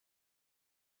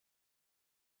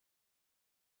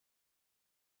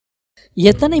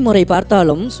எத்தனை முறை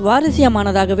பார்த்தாலும்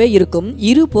சுவாரஸ்யமானதாகவே இருக்கும்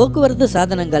இரு போக்குவரத்து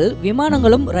சாதனங்கள்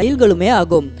விமானங்களும் ரயில்களுமே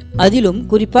ஆகும். அதிலும்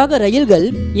குறிப்பாக ரயில்கள்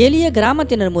எளிய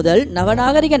கிராமத்தினர் முதல்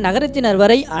நவநாகரிக நகரத்தினர்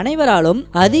வரை அனைவராலும்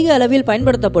அதிக அளவில்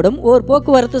பயன்படுத்தப்படும் ஓர்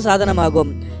போக்குவரத்து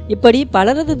சாதனமாகும். இப்படி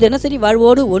பலரது தினசரி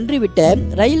வாழ்வோடு ஒன்றிவிட்ட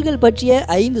ரயில்கள் பற்றிய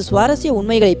 5 சுவாரஸ்ய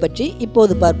உண்மைகளை பற்றி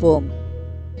இப்போது பார்ப்போம்.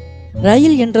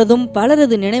 ரயில் என்றதும்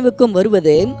பலரது நினைவுக்கும்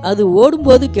வருவது அது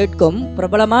ஓடும்போது கேட்கும்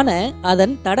பிரபலமான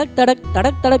அதன் தடக் தடக்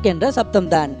தடக் தடக் என்ற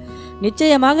சப்தம்தான்.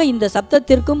 நிச்சயமாக இந்த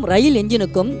சப்தத்திற்கும் ரயில்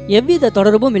என்ஜினுக்கும் எவ்வித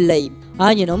தொடர்பும் இல்லை.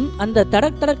 ஆயினும் அந்த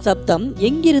தடக் தடக் சப்தம்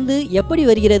எங்கிருந்து எப்படி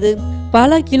வருகிறது?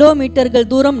 பல கிலோமீட்டர்கள்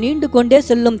தூரம் நீண்டு கொண்டே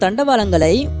செல்லும்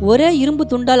தண்டவாளங்களை ஒரே இரும்பு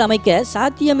துண்டால் அமைக்க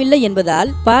சாத்தியமில்லை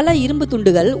என்பதால் பல இரும்பு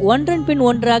துண்டுகள் ஒன்றன் பின்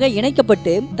ஒன்றாக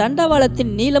இணைக்கப்பட்டு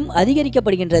தண்டவாளத்தின் நீளம்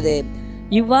அதிகரிக்கப்படுகின்றது.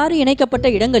 இவ்வாறு இணைக்கப்பட்ட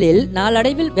இடங்களில்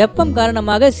நாளடைவில் வெப்பம்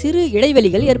காரணமாக சிறு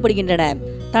இடைவெளிகள் ஏற்படுகின்றன.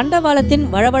 தண்டவாளத்தின்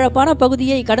வழவழப்பான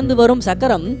பகுதியை கடந்து வரும்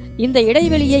சக்கரம் இந்த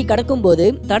இடைவெளியை கடக்கும் போது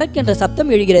தடக் என்ற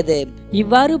சப்தம் எழுகிறது.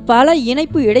 இவ்வாறு பல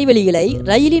இணைப்பு இடைவெளிகளை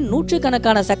ரயிலின்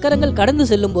நூற்றுக்கணக்கான சக்கரங்கள் கடந்து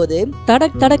செல்லும் போது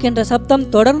தடக் தடக் என்ற சப்தம்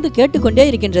தொடர்ந்து கேட்டுக்கொண்டே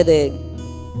இருக்கின்றது.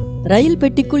 ரயில்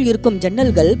பெட்டிக்குள் இருக்கும்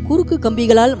ஜன்னல்கள் குறுக்கு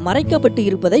கம்பிகளால் மறைக்கப்பட்டு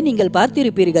இருப்பதை நீங்கள்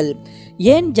பார்த்திருப்பீர்கள்.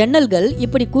 ஏன் ஜன்னல்கள்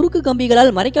இப்படி குறுக்கு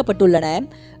கம்பிகளால் மறைக்கப்பட்டுள்ளன?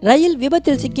 ரயில்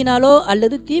விபத்தில் சிக்கினாலோ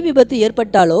அல்லது தீ விபத்து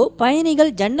ஏற்பட்டாலோ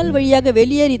பயணிகள் ஜன்னல் வழியாக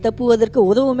வெளியேறி தப்புவதற்கு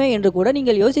உதவுமே என்று கூட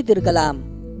நீங்கள் யோசித்திருக்கலாம்.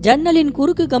 ஜன்னலின்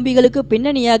குறுக்கு கம்பிகளுக்கு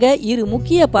பின்னணியாக இரு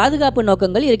முக்கிய பாதுகாப்பு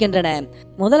நோக்கங்கள் இருக்கின்றன.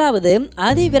 முதலாவது,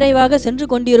 அதிவிரைவாக சென்று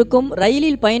கொண்டிருக்கும்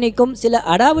ரயிலில் பயணிக்கும் சில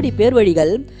அடாவடி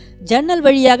பேர்வழிகள் ஜன்னல்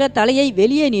வழியாக தலையை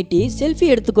வெளியே நீட்டி செல்ஃபி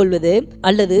எடுத்துக்கொள்வது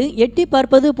அல்லது எட்டி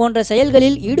பார்ப்பது போன்ற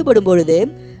செயல்களில் ஈடுபடும் பொழுது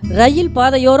ரயில்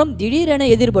பாதையோரம் திடீரென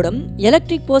எதிர்படும்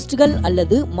எலக்ட்ரிக் போஸ்டுகள்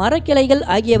அல்லது மரக்கிளைகள்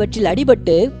ஆகியவற்றில்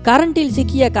அடிபட்டு கரண்டில்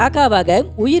சிக்கிய காக்காவாக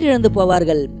உயிரிழந்து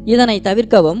போவார்கள். இதனை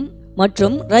தவிர்க்கவும்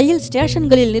மற்றும் ரயில்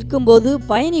ஸ்டேஷன்களில் நிற்கும் போது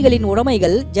பயணிகளின்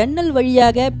உடைமைகள் ஜன்னல்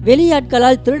வழியாக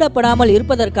வெளியாட்களால் திருடப்படாமல்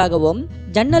இருப்பதற்காகவும்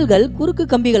ஜன்னல்கள் குறுக்கு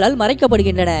கம்பிகளால்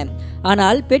மறைக்கப்படுகின்றன.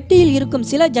 ஆனால் பெட்டியில் இருக்கும்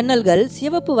சில ஜன்னல்கள்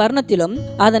சிவப்பு வர்ணத்திலும்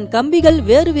அதன் கம்பிகள்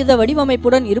வேறுவித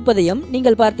வடிவமைப்புடன் இருப்பதையும்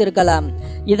நீங்கள் பார்த்திருக்கலாம்.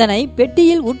 இதனை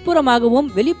பெட்டியில்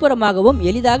உட்புறமாகவும் வெளிப்புறமாகவும்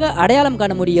எளிதாக அடையாளம்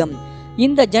காண முடியும்.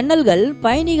 இந்த ஜன்னல்கள்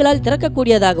பயணிகளால்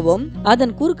திறக்கக்கூடியதாகவும்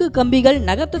அதன் குறுக்கு கம்பிகள்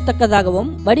நகர்த்தத்தக்கதாகவும்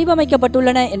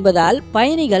வடிவமைக்கப்பட்டுள்ளன என்பதால்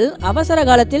பயணிகள் அவசர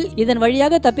காலத்தில் இதன்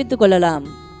வழியாக தப்பித்துக் கொள்ளலாம்.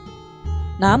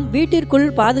 நாம் வீட்டிற்குள்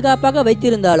பாதுகாப்பாக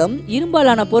வைத்திருந்தாலும்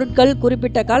இரும்பாலான பொருட்கள்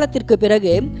குறிப்பிட்ட காலத்திற்கு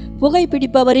பிறகு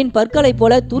புகைப்பிடிப்பவரின் பற்களை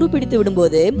போல துருப்பிடித்து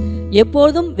விடும்போது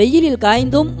எப்போதும் வெயிலில்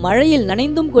காய்ந்தும் மழையில்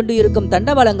நனைந்தும் கொண்டு இருக்கும்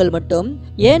தண்டவாளங்கள் மட்டும்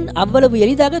ஏன் அவ்வளவு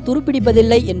எளிதாக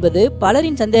துருப்பிடிப்பதில்லை என்பது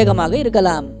பலரின் சந்தேகமாக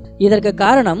இருக்கலாம். இதற்கு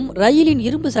காரணம் ரயிலின்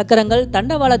இரும்பு சக்கரங்கள்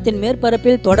தண்டவாளத்தின்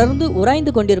மேற்பரப்பில் தொடர்ந்து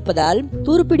உராய்ந்து கொண்டிருப்பதால்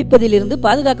துருப்பிடிப்பதிலிருந்து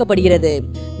பாதுகாக்கப்படுகிறது.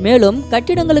 மேலும்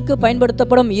கட்டிடங்களுக்கு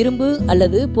பயன்படுத்தப்படும் இரும்பு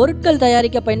அல்லது பொருட்கள்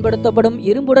தயாரிக்க பயன்படுத்தப்படும்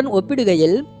இரும்புடன்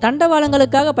ஒப்பிடுகையில்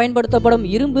தண்டவாளங்களுக்காக பயன்படுத்தப்படும்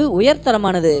இரும்பு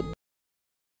உயர்தரமானது.